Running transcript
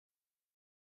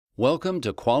Welcome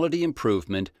to Quality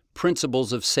Improvement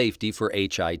Principles of Safety for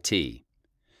HIT.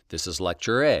 This is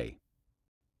Lecture A.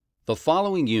 The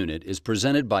following unit is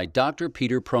presented by Dr.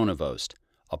 Peter Pronovost,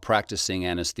 a practicing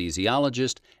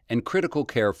anesthesiologist and critical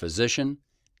care physician,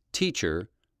 teacher,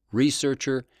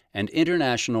 researcher, and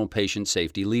international patient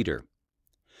safety leader.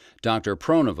 Dr.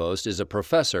 Pronovost is a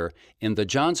professor in the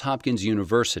Johns Hopkins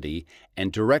University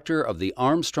and director of the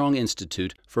Armstrong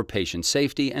Institute for Patient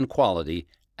Safety and Quality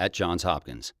at Johns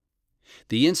Hopkins.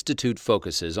 The institute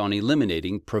focuses on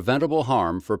eliminating preventable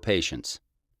harm for patients.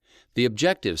 The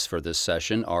objectives for this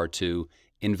session are to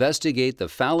investigate the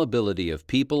fallibility of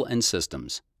people and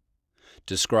systems,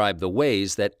 describe the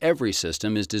ways that every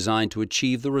system is designed to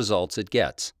achieve the results it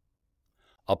gets,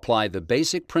 apply the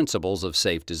basic principles of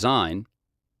safe design,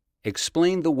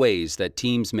 explain the ways that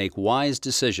teams make wise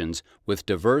decisions with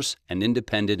diverse and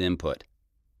independent input.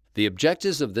 The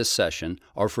objectives of this session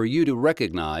are for you to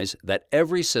recognize that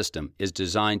every system is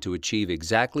designed to achieve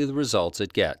exactly the results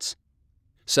it gets.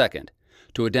 Second,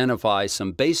 to identify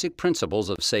some basic principles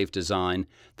of safe design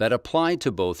that apply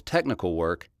to both technical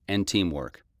work and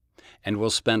teamwork. And we'll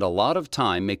spend a lot of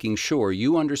time making sure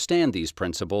you understand these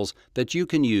principles that you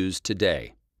can use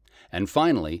today. And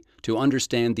finally, to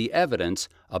understand the evidence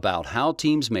about how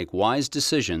teams make wise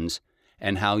decisions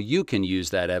and how you can use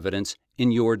that evidence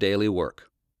in your daily work.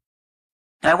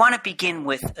 I want to begin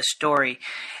with a story.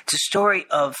 It's a story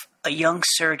of a young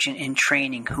surgeon in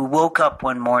training who woke up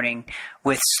one morning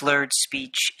with slurred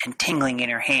speech and tingling in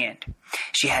her hand.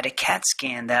 She had a CAT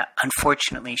scan that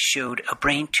unfortunately showed a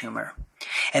brain tumor.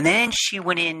 And then she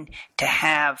went in to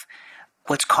have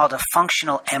what's called a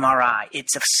functional MRI.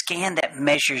 It's a scan that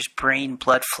measures brain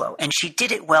blood flow. And she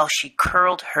did it well. She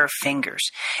curled her fingers.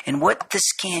 And what the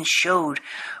scan showed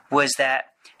was that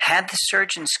had the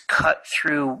surgeons cut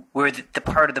through where the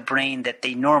part of the brain that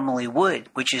they normally would,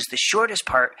 which is the shortest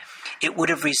part, it would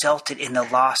have resulted in the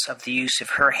loss of the use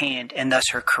of her hand and thus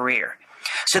her career.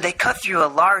 So they cut through a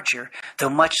larger,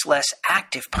 though much less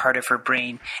active part of her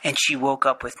brain, and she woke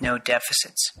up with no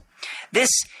deficits. This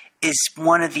is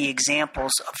one of the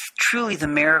examples of truly the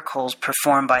miracles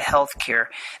performed by healthcare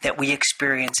that we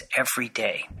experience every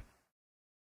day.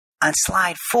 On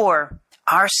slide 4,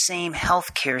 our same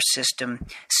healthcare system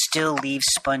still leaves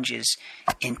sponges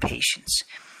in patients.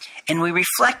 And we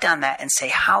reflect on that and say,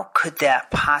 how could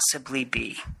that possibly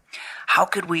be? How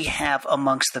could we have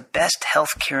amongst the best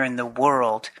healthcare in the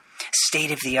world,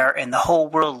 state of the art, and the whole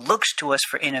world looks to us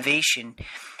for innovation,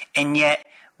 and yet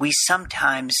we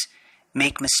sometimes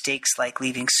make mistakes like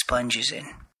leaving sponges in?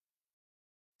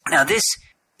 Now, this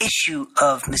issue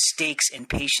of mistakes in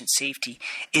patient safety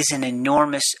is an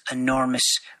enormous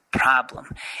problem.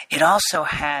 It also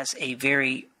has a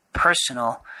very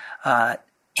personal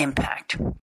impact.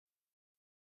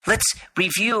 Let's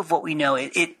review of what we know.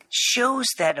 It shows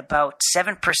that about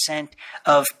 7%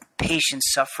 of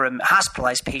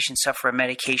hospitalized patients suffer a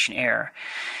medication error.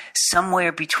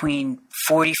 Somewhere between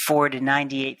 44 to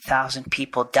 98,000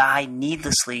 people die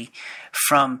needlessly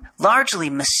from largely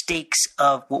mistakes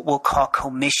of what we'll call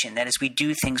commission. That is, we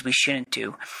do things we shouldn't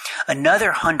do. Another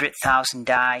 100,000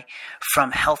 die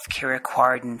from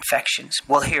healthcare-acquired infections.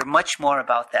 We'll hear much more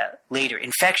about that later.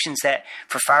 Infections that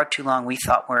for far too long we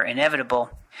thought were inevitable.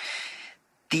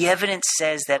 The evidence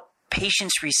says that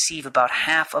patients receive about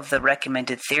half of the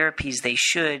recommended therapies they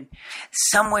should.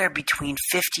 Somewhere between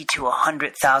 50 to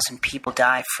 100,000 people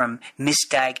die from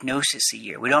misdiagnosis a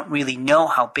year. We don't really know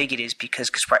how big it is because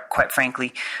quite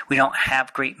frankly, we don't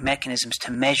have great mechanisms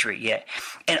to measure it yet.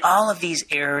 And all of these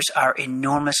errors are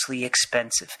enormously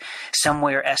expensive,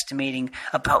 somewhere estimating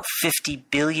about $50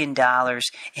 billion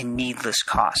in needless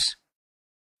costs.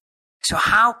 So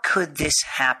how could this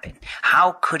happen?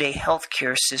 How could a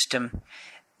healthcare system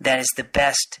that is the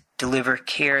best deliver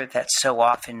care that so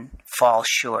often falls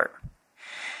short?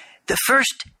 The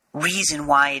first reason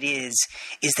why it is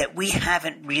that we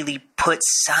haven't really put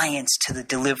science to the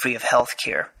delivery of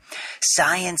healthcare.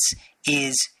 Science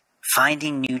is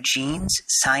finding new genes.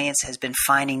 Science has been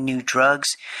finding new drugs.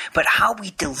 But how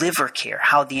we deliver care,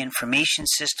 how the information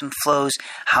system flows,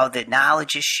 how the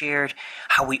knowledge is shared,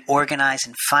 how we organize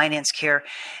and finance care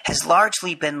has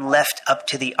largely been left up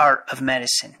to the art of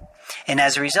medicine. And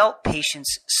as a result,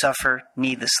 patients suffer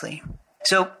needlessly.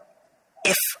 So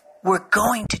if we're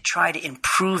going to try to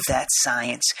improve that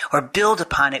science or build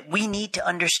upon it, we need to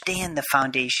understand the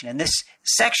foundation. And this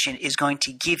section is going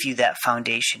to give you that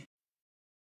foundation.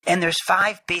 And there's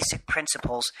 5 basic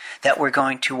principles that we're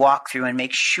going to walk through and make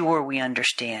sure we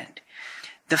understand.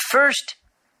 The first,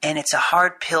 and it's a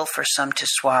hard pill for some to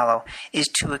swallow, is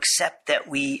to accept that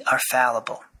we are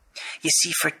fallible. You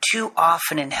see, for too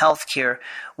often in healthcare,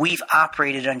 we've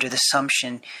operated under the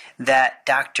assumption that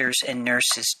doctors and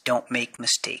nurses don't make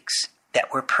mistakes, that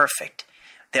we're perfect,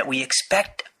 that we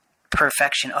expect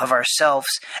perfection of ourselves,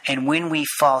 and when we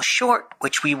fall short,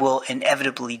 which we will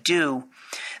inevitably do,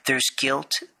 there's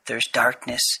guilt, there's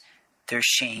darkness, there's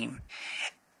shame.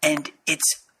 And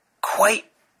it's quite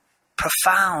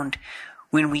profound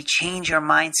when we change our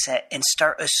mindset and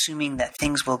start assuming that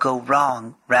things will go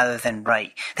wrong rather than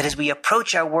right. That as we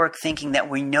approach our work thinking that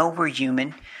we know we're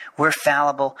human, we're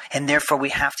fallible, and therefore we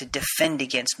have to defend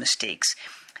against mistakes.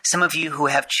 Some of you who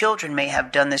have children may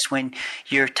have done this when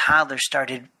your toddler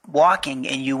started walking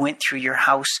and you went through your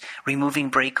house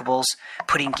removing breakables,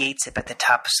 putting gates up at the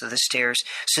tops of the stairs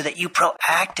so that you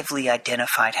proactively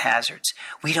identified hazards.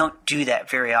 We don't do that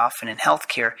very often in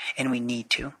healthcare, and we need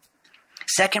to.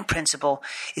 Second principle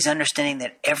is understanding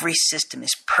that every system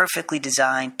is perfectly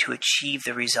designed to achieve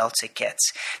the results it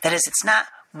gets. That is, it's not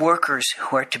workers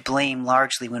who are to blame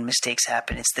largely when mistakes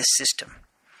happen, it's the system.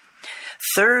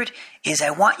 Third is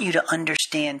I want you to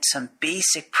understand some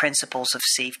basic principles of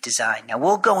safe design. Now,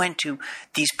 we'll go into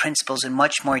these principles in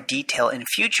much more detail in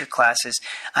future classes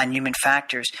on human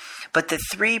factors, but the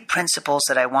three principles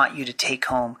that I want you to take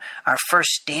home are first,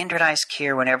 standardize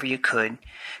care whenever you could,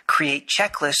 create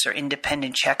checklists or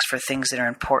independent checks for things that are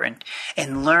important,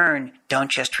 and learn,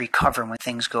 don't just recover when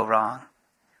things go wrong.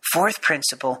 Fourth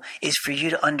principle is for you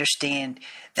to understand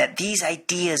that these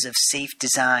ideas of safe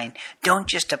design don't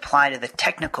just apply to the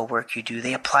technical work you do,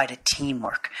 they apply to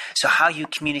teamwork. So how you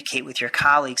communicate with your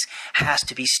colleagues has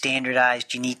to be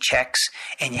standardized, you need checks,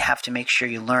 and you have to make sure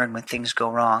you learn when things go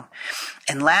wrong.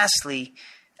 And lastly,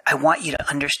 I want you to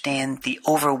understand the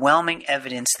overwhelming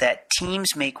evidence that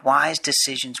teams make wise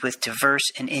decisions with diverse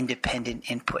and independent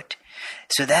input.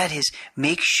 So that is,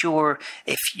 make sure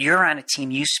if you're on a team,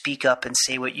 you speak up and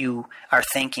say what you are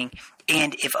thinking.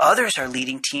 And if others are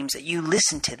leading teams, that you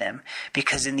listen to them,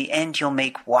 because in the end, you'll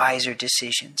make wiser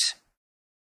decisions.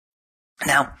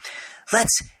 Now,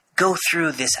 let's go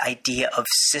through this idea of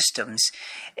systems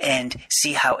and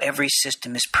see how every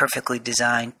system is perfectly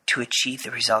designed to achieve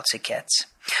the results it gets.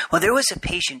 Well, there was a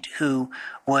patient who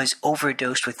was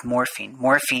overdosed with morphine.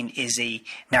 Morphine is a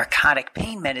narcotic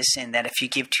pain medicine that if you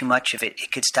give too much of it,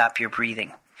 it could stop your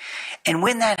breathing. And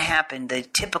when that happened, the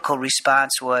typical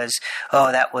response was,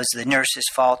 oh, that was the nurse's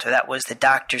fault, or that was the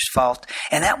doctor's fault,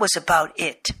 and that was about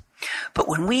it. But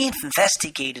when we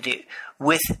investigated it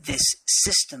with this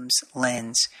systems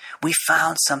lens, we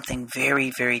found something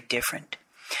very, very different.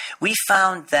 We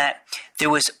found that there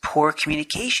was poor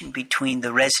communication between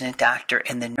the resident doctor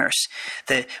and the nurse.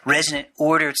 The resident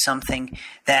ordered something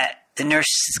that the nurse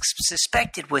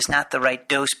suspected was not the right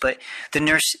dose, but the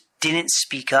nurse didn't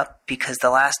speak up because the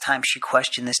last time she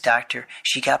questioned this doctor,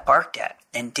 she got barked at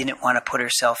and didn't want to put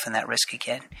herself in that risk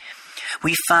again.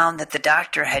 We found that the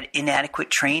doctor had inadequate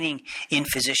training in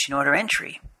physician order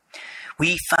entry.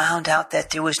 We found out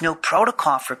that there was no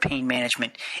protocol for pain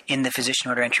management in the physician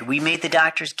order entry. We made the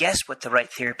doctors guess what the right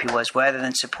therapy was rather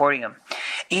than supporting them.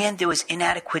 And there was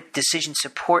inadequate decision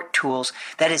support tools,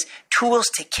 that is, tools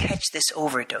to catch this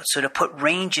overdose. So to put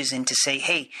ranges in to say,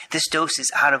 hey, this dose is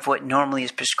out of what normally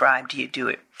is prescribed. Do you do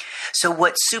it? So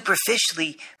what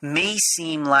superficially may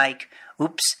seem like,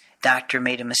 oops, doctor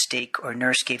made a mistake or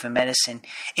nurse gave a medicine,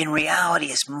 in reality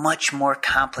is much more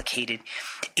complicated.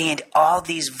 And all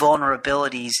these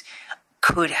vulnerabilities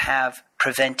could have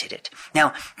prevented it.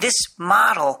 Now, this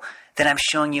model that I'm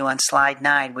showing you on slide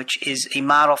 9, which is a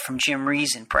model from Jim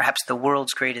Reason, perhaps the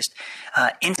world's greatest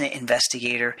incident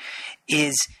investigator,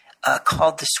 is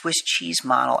called the Swiss cheese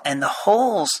model. And the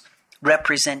holes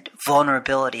represent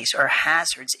vulnerabilities or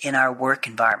hazards in our work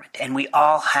environment, and we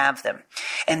all have them.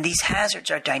 And these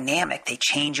hazards are dynamic. They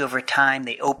change over time.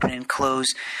 They open and close.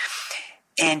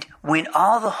 And when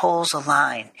all the holes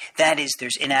align, that is,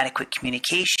 there's inadequate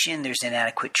communication, there's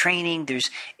inadequate training, there's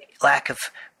lack of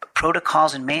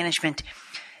protocols and management,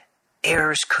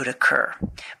 errors could occur.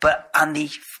 But on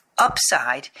the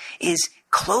upside is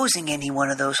closing any one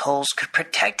of those holes could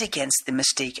protect against the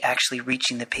mistake actually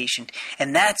reaching the patient.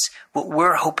 And that's what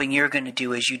we're hoping you're going to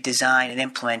do as you design and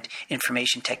implement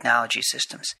information technology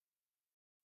systems.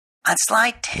 On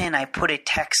slide 10, I put a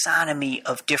taxonomy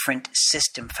of different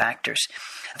system factors.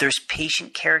 There's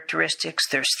patient characteristics.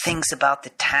 There's things about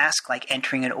the task, like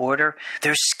entering an order.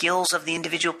 There's skills of the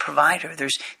individual provider.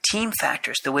 There's team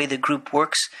factors, the way the group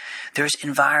works. There's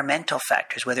environmental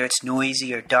factors, whether it's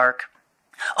noisy or dark,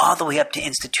 all the way up to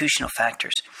institutional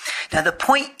factors. Now, the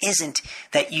point isn't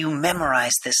that you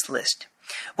memorize this list.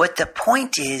 What the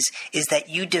point is that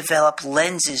you develop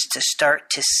lenses to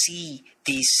start to see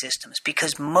these systems,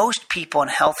 because most people in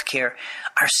healthcare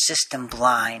are system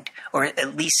blind, or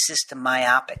at least system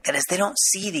myopic. That is, they don't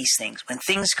see these things. When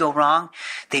things go wrong,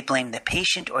 they blame the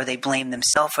patient or they blame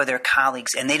themselves or their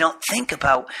colleagues, and they don't think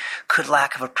about, could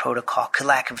lack of a protocol, could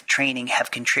lack of training have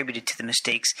contributed to the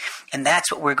mistakes? And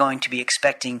that's what we're going to be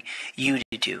expecting you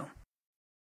to do.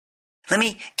 Let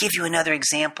me give you another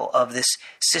example of this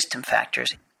system factors.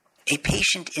 A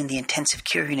patient in the intensive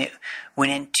care unit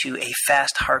went into a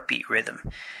fast heartbeat rhythm.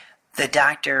 The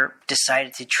doctor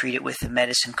decided to treat it with a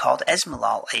medicine called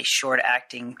Esmolol, a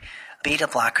short-acting beta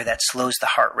blocker that slows the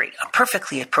heart rate, a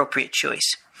perfectly appropriate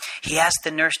choice. He asked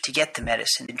the nurse to get the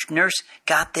medicine. The nurse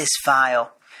got this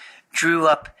vial, drew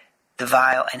up the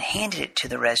vial, and handed it to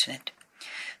the resident.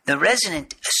 The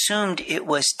resident assumed it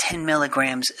was 10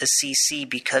 milligrams a cc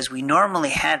because we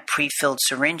normally had pre-filled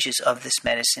syringes of this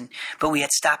medicine, but we had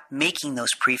stopped making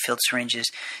those pre-filled syringes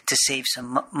to save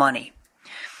some money.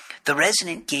 The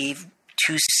resident gave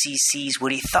 2 cc's,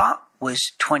 what he thought was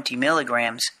 20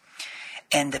 milligrams,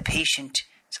 and the patient's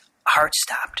heart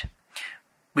stopped.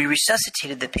 We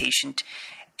resuscitated the patient,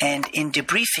 and in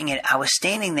debriefing it, I was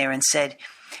standing there and said,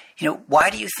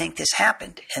 why do you think this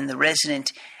happened? And the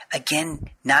resident, again,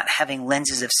 not having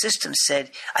lenses of systems,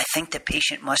 said, I think the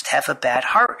patient must have a bad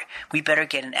heart. We better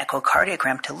get an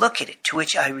echocardiogram to look at it. To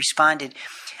which I responded,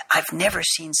 I've never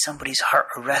seen somebody's heart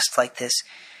arrest like this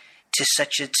to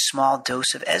such a small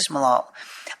dose of Esmolol.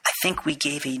 I think we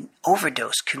gave an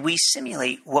overdose. Could we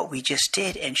simulate what we just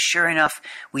did? And sure enough,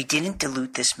 we didn't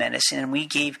dilute this medicine, and we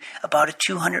gave about a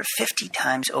 250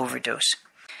 times overdose.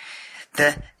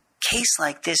 The case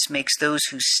like this makes those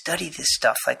who study this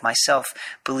stuff, like myself,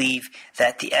 believe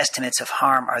that the estimates of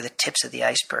harm are the tips of the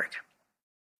iceberg.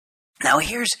 Now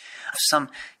here's some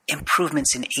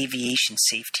improvements in aviation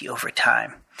safety over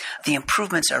time. The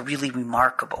improvements are really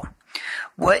remarkable.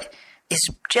 What is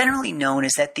generally known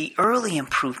is that the early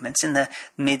improvements in the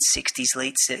mid-60s,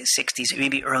 late 60s,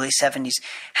 maybe early 70s,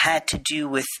 had to do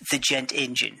with the jet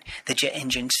engine. The jet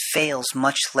engine fails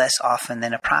much less often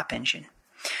than a prop engine.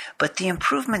 But the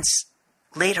improvements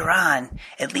later on,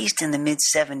 at least in the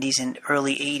mid-70s and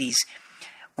early 80s,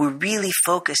 were really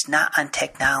focused not on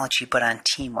technology but on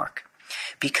teamwork.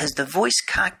 Because the voice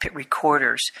cockpit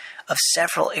recorders of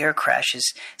several air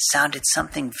crashes sounded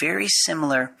something very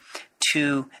similar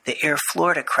to the Air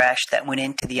Florida crash that went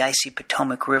into the icy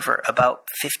Potomac River about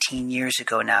 15 years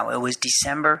ago now. It was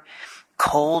December,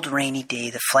 cold, rainy day.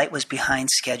 The flight was behind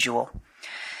schedule.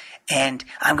 And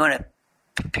I'm going to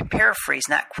paraphrase,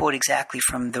 not quote exactly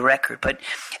from the record, but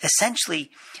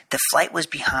essentially the flight was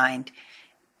behind,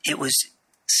 it was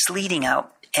sleeting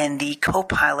out, and the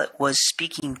co-pilot was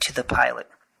speaking to the pilot.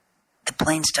 The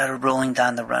plane started rolling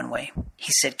down the runway.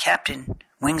 He said, Captain,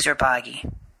 wings are boggy.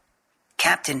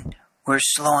 Captain, we're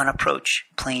slow on approach.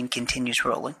 Plane continues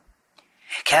rolling.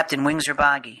 Captain, wings are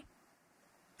boggy.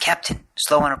 Captain,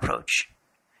 slow on approach.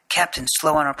 Captain,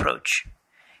 slow on approach.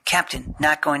 Captain,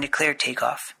 not going to clear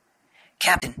takeoff.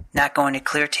 Captain, not going to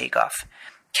clear takeoff.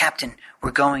 Captain,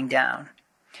 we're going down.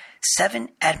 7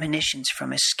 admonitions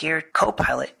from a scared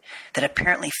co-pilot that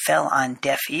apparently fell on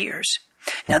deaf ears.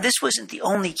 Now, this wasn't the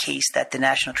only case that the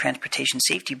National Transportation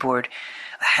Safety Board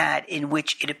had in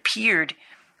which it appeared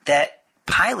that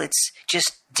pilots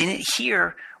just didn't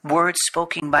hear words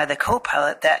spoken by the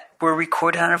co-pilot that were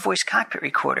recorded on a voice cockpit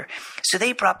recorder. So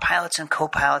they brought pilots and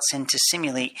co-pilots in to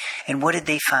simulate, and what did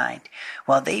they find?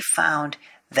 Well, they found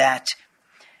that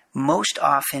most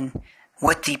often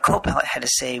what the co-pilot had to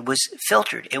say was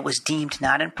filtered. It was deemed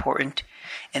not important,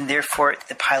 and therefore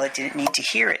the pilot didn't need to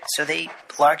hear it. So they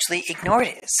largely ignored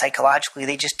it. Psychologically,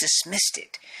 they just dismissed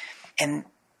it. And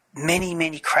many,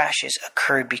 many crashes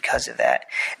occurred because of that.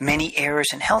 Many errors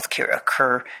in healthcare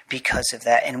occur because of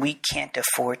that, and we can't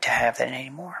afford to have that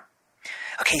anymore.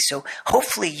 Okay, so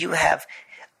hopefully you have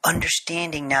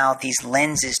understanding now these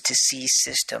lenses to see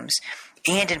systems.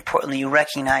 And importantly, you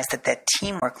recognize that that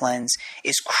teamwork lens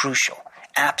is crucial,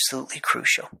 absolutely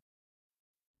crucial.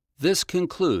 This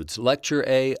concludes Lecture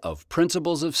A of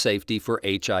Principles of Safety for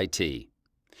HIT.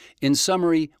 In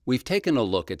summary, we've taken a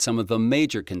look at some of the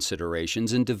major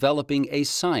considerations in developing a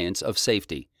science of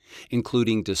safety,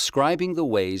 including describing the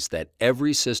ways that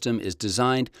every system is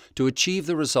designed to achieve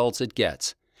the results it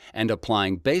gets, and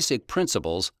applying basic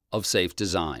principles of safe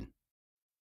design.